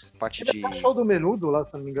pessoas. Show do Menudo lá,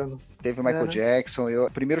 se não me engano. Teve o Michael Jackson.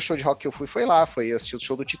 O primeiro show de rock que eu fui foi lá. Eu assisti o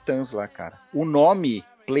show do Titãs lá, cara. O nome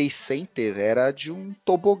Play Center era de um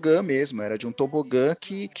tobogã mesmo, era de um tobogã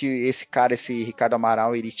que esse cara, esse Ricardo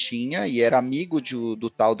Amaral, ele tinha, e era amigo do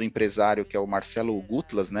tal do empresário, que é o Marcelo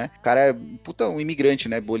Gutlas, né? O cara é um imigrante,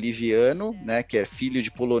 né? Boliviano, né? Que é filho de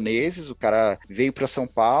poloneses, o cara veio para São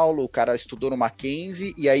Paulo, o cara estudou no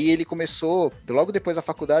Mackenzie, e aí ele começou, logo depois da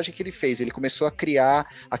faculdade, o que ele fez? Ele começou a criar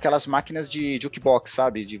aquelas máquinas de jukebox,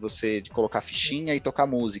 sabe? De colocar fichinha e tocar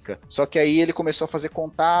música. Só que aí ele começou a fazer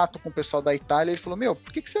contato com o pessoal da Itália, e ele falou, meu,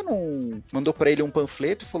 por que você não mandou pra ele um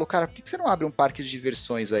panfleto e falou, cara, por que você não abre um parque de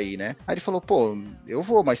diversões aí, né? Aí ele falou, pô, eu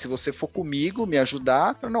vou, mas se você for comigo, me ajudar,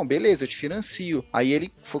 eu falei, não, beleza, eu te financio. Aí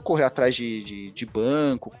ele foi correr atrás de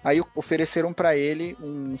banco, aí ofereceram pra ele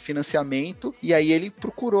um financiamento, e aí ele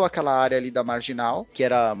procurou aquela área ali da Marginal, que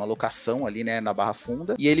era uma locação ali, né, na Barra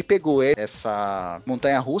Funda, e ele pegou essa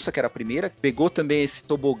montanha-russa, que era a primeira, pegou também esse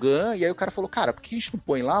tobogã, e aí o cara falou, cara, por que a gente não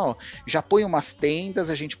põe lá, ó, já põe umas tendas,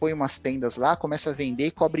 a gente põe umas tendas lá, começa a vender vender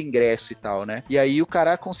e cobra ingresso e tal, né? E aí o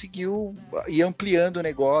cara conseguiu ir ampliando o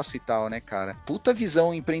negócio e tal, né, cara? Puta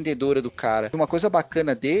visão empreendedora do cara. Uma coisa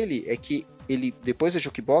bacana dele é que ele, depois da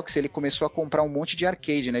Jukebox, ele começou a comprar um monte de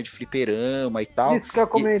arcade, né? De fliperama e tal. Isso que eu ia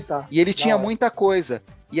comentar. E ele tinha muita coisa.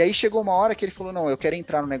 E aí chegou uma hora que ele falou, não, eu quero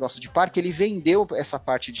entrar no negócio de parque. Ele vendeu essa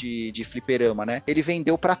parte de fliperama, né? Ele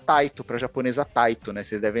vendeu pra Taito, pra japonesa Taito, né?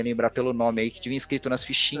 Vocês devem lembrar pelo nome aí, que tinha escrito nas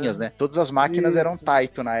fichinhas, né? Todas as máquinas eram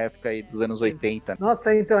Taito na época aí dos anos 80.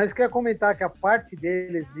 Nossa, então, é isso que eu ia comentar, que a parte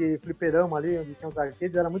deles de fliperama ali, onde tinha os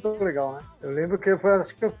arcades, era muito legal, né? Eu lembro que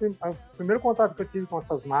acho que o primeiro contato que eu tive com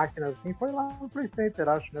essas máquinas, assim, foi lá no Play Center,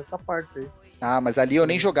 acho, nessa parte aí. Ah, mas ali eu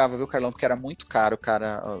nem jogava, viu, Carlão? Porque era muito caro,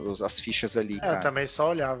 cara, as fichas ali, cara. Eu também só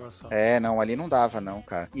olhava. Só. Não, ali não dava não,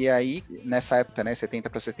 cara. E aí, nessa época, né, 70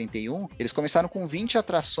 para 71, eles começaram com 20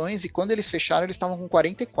 atrações e quando eles fecharam, eles estavam com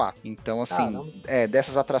 44. Então, assim,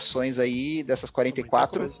 dessas atrações aí, dessas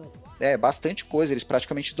 44, bastante coisa. Eles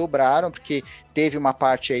praticamente dobraram, porque teve uma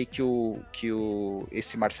parte aí que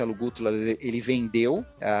esse Marcelo Gutula, ele vendeu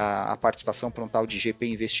a participação para um tal de GP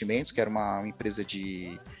Investimentos, que era uma empresa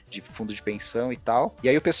de fundo de pensão e tal. E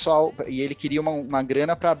aí o pessoal, ele queria uma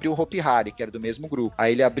grana para abrir o Hopi Hari, que era do mesmo grupo.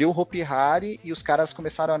 Aí ele abriu o Hopi Hari e os caras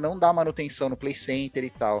começaram a não dar manutenção no Play Center e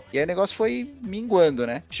tal. E aí o negócio foi minguando,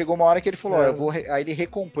 né? Chegou uma hora que ele falou, aí ele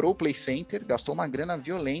recomprou o Play Center, gastou uma grana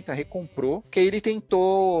violenta, recomprou, que aí ele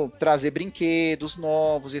tentou trazer brinquedos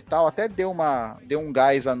novos e tal, até deu um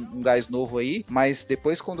gás novo aí, mas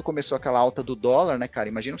depois quando começou aquela alta do dólar, né, cara,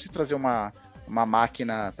 imagina você trazer uma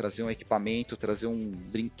máquina, trazer um equipamento, trazer um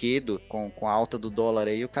brinquedo com a alta do dólar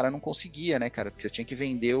aí, o cara não conseguia, né, cara? Porque você tinha que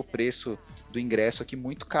vender o preço do ingresso aqui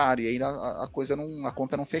muito caro, e aí a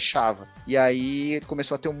conta não fechava. E aí ele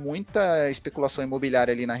começou a ter muita especulação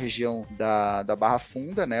imobiliária ali na região da Barra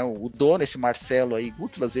Funda, né? O dono, esse Marcelo aí,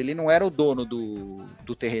 Gutlas, ele não era o dono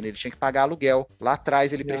do terreno, ele tinha que pagar aluguel. Lá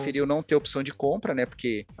atrás ele preferiu não ter opção de compra, né?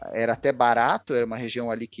 Porque era até barato, era uma região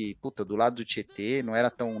ali que, do lado do Tietê, não era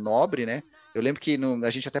tão nobre, né? Eu lembro que a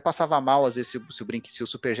gente até passava mal, às vezes, se o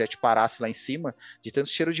Superjet parasse lá em cima, de tanto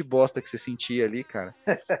cheiro de bosta que você sentia ali, cara.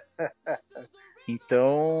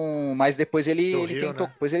 Então, mas depois ele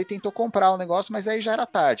tentou comprar o negócio, mas aí já era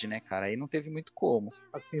tarde, né, cara? Aí não teve muito como.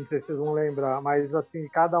 Assim, vocês vão lembrar, mas assim,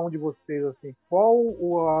 cada um de vocês, assim, qual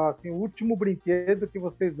o último brinquedo que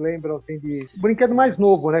vocês lembram, assim, o brinquedo mais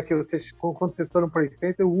novo, né, que vocês, quando vocês foram para o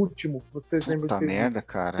Play-Center, o último, vocês lembram? Puta merda,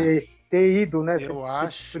 cara. Ter ido, né? Eu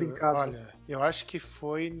acho que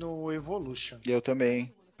foi no Evolution. Eu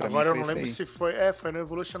também. Agora eu não lembro se foi. Foi no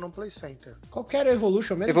Evolution no Play Center. Qual que era o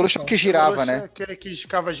Evolution mesmo? Evolution que girava, né? Aquele que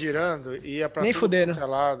ficava girando e ia pra nem fudendo.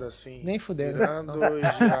 Telado, assim. Nem fudendo. Girando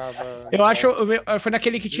e girava. Eu acho. Foi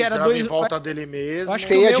naquele que tinha dois. Em volta dele mesmo.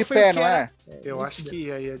 Você ia de pé, não é? Eu acho que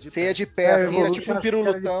ia de pé. Você ia de pé, assim, era tipo um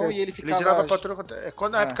pirulutão e ele ficava. Ele girava pra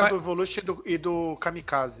quando na época do Evolution e do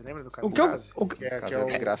Kamikaze, lembra do Kamikaze?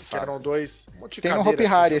 Que eram dois. Tem no Hopi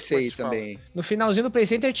Hari esse aí também. No finalzinho do Play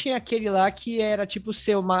Center tinha aquele lá que era tipo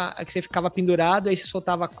que você ficava pendurado, aí você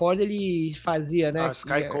soltava a corda e ele fazia, né?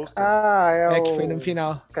 Sky Coaster. Que foi no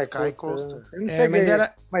final. Sky Coaster. Eu não cheguei,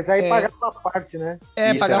 mas aí pagava uma parte, né?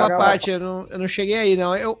 Pagava uma parte, eu não cheguei aí,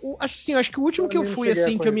 não. Eu acho que o último que eu fui,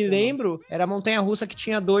 assim, que eu me lembro, era a montanha-russa que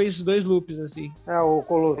tinha dois loops, assim. O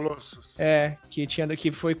Colossus.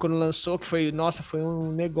 Que foi quando lançou, que foi, nossa, foi um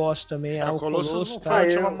negócio também. O Colossus não foi a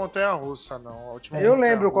última montanha-russa, não. Eu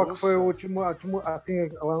lembro qual que foi o último, assim,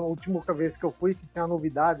 a última vez que eu fui, que tinha uma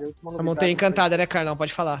novidade. A Montanha Encantada, né, Carlão?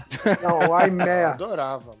 Pode falar. Não, o Aimea. Eu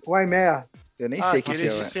adorava. O Aimea. Eu nem sei o que é. Aquele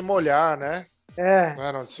de se molhar, né?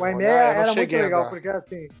 O Aimea era muito legal, porque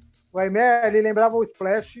assim, o Aimea, ele lembrava o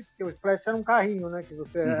Splash, porque o Splash era um carrinho, né? Que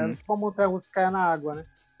você era tipo uma montanha-russa que caia na água, né?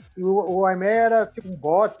 E o Aimea era tipo um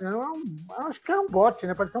bote, né? Acho que era um bote,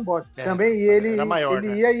 né? Parecia um bote. Também, e ele, era maior,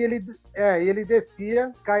 ele ia e ele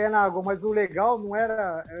descia, caía na água. Mas o legal não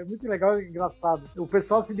era... É muito legal e engraçado. O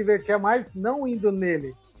pessoal se divertia mais não indo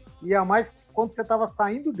nele. Ia mais quando você estava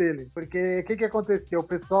saindo dele. Porque o que acontecia? O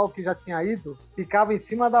pessoal que já tinha ido ficava em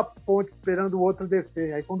cima da ponte esperando o outro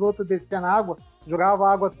descer. Aí quando o outro descia na água, jogava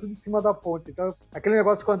a água tudo em cima da ponte. Então, aquele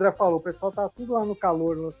negócio que o André falou, o pessoal tava tudo lá no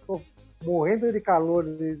calor, nós ficou morrendo de calor,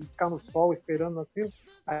 de ficar no sol esperando aquilo.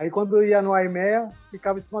 Aí quando ia no Aimea,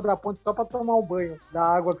 ficava em cima da ponte só pra tomar um banho da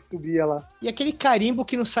água que subia lá. E aquele carimbo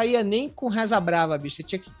que não saía nem com reza brava, bicho. Você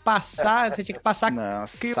tinha que passar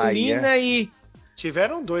criolina e...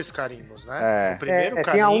 Tiveram 2 carimbos, né? O primeiro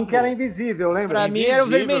carimbo... Tinha um que era invisível, lembra? Pra mim era o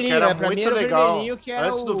vermelhinho, que era pra muito mim era legal. O vermelhinho que era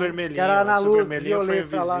antes do vermelhinho, que era na luz o vermelhinho foi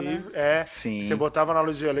invisível. Lá, né? Sim. Você botava na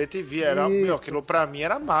luz violeta e via. Aquilo pra mim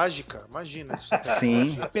era mágica. Imagina isso.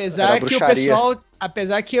 Sim. Apesar que o pessoal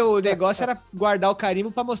Apesar que o negócio era guardar o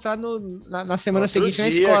carimbo pra mostrar na semana seguinte na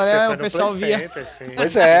escola, né? O pessoal via.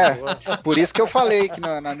 Pois é, por isso que eu falei que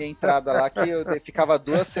na minha entrada lá, que eu ficava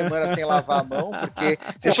 2 semanas sem lavar a mão, porque...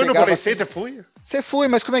 Você foi no Play Center, fui? Você foi,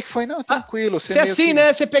 mas como é que foi? Não, tranquilo. Você assim, que...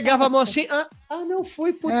 né? Você pegava a mão assim, não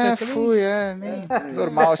fui, puta. Fui, nem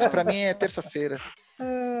normal, isso pra mim é terça-feira.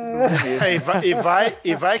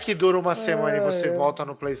 E vai que dura uma semana e você volta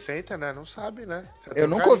no Play Center, né? Não sabe, né? Eu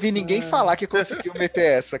nunca ouvi ninguém falar que conseguiu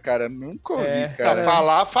meter essa, cara. Nunca ouvi,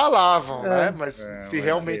 cara. Falavam, né? Mas se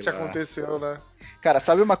realmente aconteceu, né? Cara,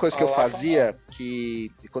 sabe uma coisa que eu fazia?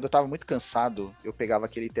 Que quando eu tava muito cansado, eu pegava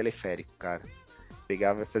aquele teleférico, cara.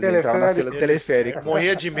 Pegava e fazia entrar na fila do teleférico. Eu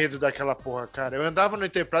morria de medo daquela porra, cara. Eu andava no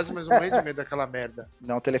Enterprise, mas eu morria de medo daquela merda.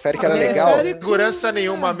 Não, o teleférico era legal. Segurança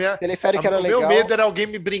nenhuma. Teleférico era legal. Meu medo era alguém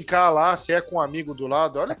me brincar lá, se é com um amigo do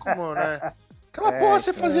lado. Olha como, né? Aquela porra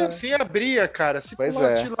você fazia assim, abria, cara. Se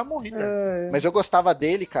pulasse de lá, morria. Mas eu gostava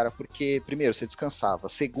dele, cara, porque, primeiro, você descansava.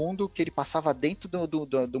 Segundo, que ele passava dentro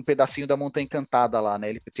de um pedacinho da Montanha Encantada lá, né?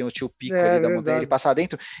 Ele tem o tio Pico ali da montanha, ele passava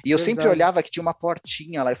dentro. E eu sempre olhava que tinha uma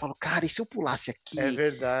portinha lá. E falo, cara, e se eu pulasse aqui? É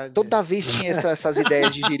verdade. Toda vez tinha essas ideias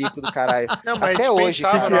de jirico do caralho. Não, mas até hoje.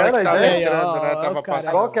 Pensava na hora que tava entrando, né? Tava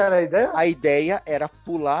passando. Qual que era a ideia? A ideia era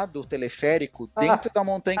pular do teleférico dentro da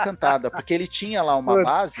Montanha Encantada, porque ele tinha lá uma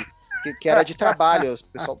base que era de trabalho, o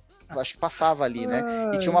pessoal acho que passava ali, né?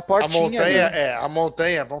 E tinha uma portinha a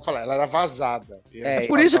montanha, vamos falar, ela era vazada. É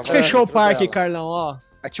por isso que fechou o parque, Carlão, ó.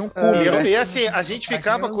 Tinha um cume, né? E assim, a gente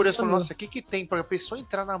ficava curioso, falando, nossa, o que tem pra pessoa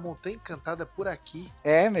entrar na Montanha Encantada por aqui?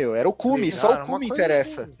 Era o cume, só o cume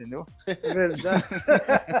interessa, assim, entendeu? É verdade.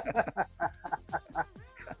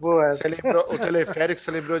 Boa. Você lembrou, o teleférico, você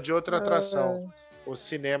lembrou de outra atração. O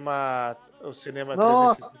cinema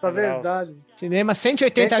Nossa, 360 verdade. Cinema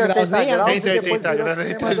 180 graus, nem era 180 graus,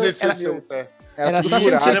 nem 360. Era só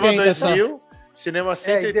 180. Cinema 2000, cinema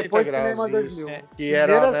 180 graus. Cinema 2000. Que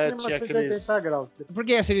era, né, tinha aqueles... graus. Por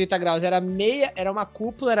que 180 graus? Era uma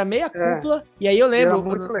cúpula, era meia cúpula. E aí eu lembro,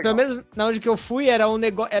 pelo menos na onde que eu fui, era um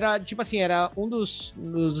negócio, era tipo assim, era um dos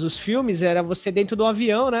filmes, era você dentro de um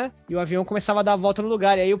avião, né? E o avião começava a dar a volta no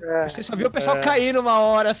lugar. E aí você só via o pessoal cair numa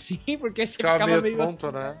hora assim, porque você ficava meio tonto,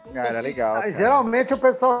 assim, né? Era legal. Cara. Geralmente o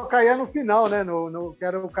pessoal caía no final, né? Que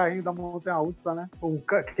era o carrinho da montanha-russa, né?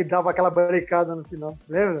 Que dava aquela barricada no final.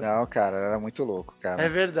 Lembra? Não, cara, era muito louco, cara. É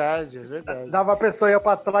verdade. Dava a pessoa ia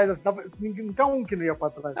pra trás, assim, não tinha um que não ia pra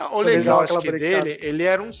trás. Não, o legal, acho que dele, ele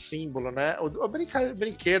era um símbolo, né? O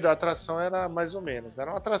brinquedo, a atração era mais ou menos.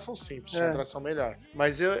 Era uma atração simples, tinha uma atração melhor.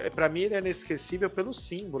 Mas pra mim ele é inesquecível pelo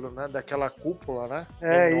símbolo, né? Daquela cúpula, né?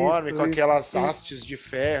 Enorme, com aquelas hastes de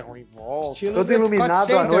ferro em volta. Todo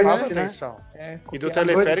iluminado à noite, né? E do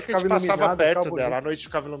teleférico a gente passava perto dela, à noite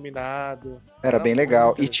ficava iluminado. Era bem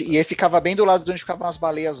legal. E aí ficava bem do lado de onde ficavam as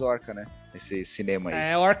baleias orca, né? Esse cinema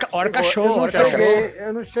aí. Orca Show.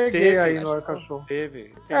 Eu não cheguei aí no Orca Show.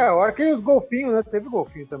 Teve. Orca e os golfinhos, né? Teve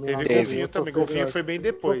golfinho também. Teve golfinho também. Golfinho foi bem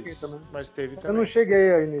depois. Mas teve também. Eu não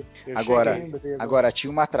cheguei aí nisso. Agora, tinha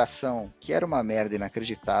uma atração que era uma merda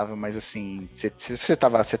inacreditável, mas assim, se você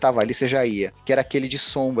tava ali, você já ia. Que era aquele de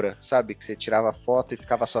sombra, sabe? Que você tirava foto e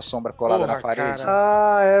ficava a sua sombra colada na parede.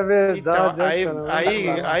 Cara. É verdade. Então,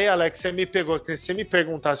 aí, Alex, você me pegou. Se você me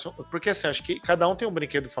perguntasse... Porque assim, acho que cada um tem um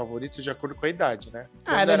brinquedo favorito de acordo com a idade, né?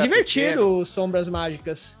 Era divertido o Sombras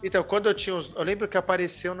Mágicas. Então, quando eu tinha eu lembro que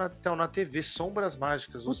apareceu na TV Sombras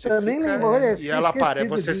Mágicas. Você eu nem lembro, olha, e ela aparece,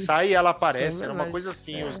 você sai e ela aparece, era uma coisa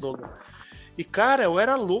assim, o slogan. E, cara, eu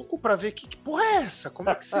era louco pra ver que porra é essa? Como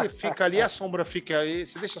é que você fica ali, a sombra fica aí,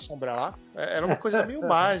 você deixa a sombra lá? Era uma coisa meio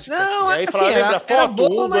mágica. Não, assim. Aí assim, falava, lembra, foto,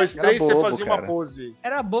 bobo, 1, 2, 3, bobo, você fazia cara. uma pose.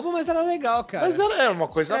 Era bobo, mas era legal, cara. Mas era uma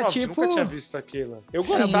coisa nova, tipo... nunca tinha visto aquilo. Eu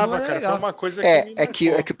gostava, cara, foi uma coisa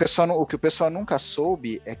que me que o pessoal nunca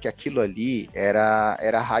soube é que aquilo ali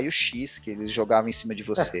era raio-x que eles jogavam em cima de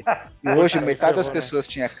você. E hoje metade das pessoas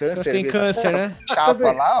tinha câncer. Tem câncer, né?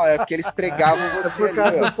 Chapa lá, é porque eles pregavam você por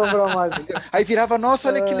causa da sombra mágica. Aí virava, nossa,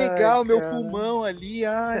 olha que legal, meu pulmão ali,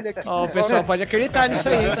 olha que... O pessoal pode acreditar nisso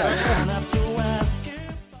aí, sabe?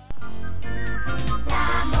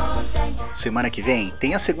 Semana que vem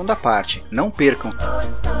tem a segunda parte, não percam.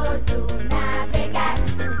 Gostoso,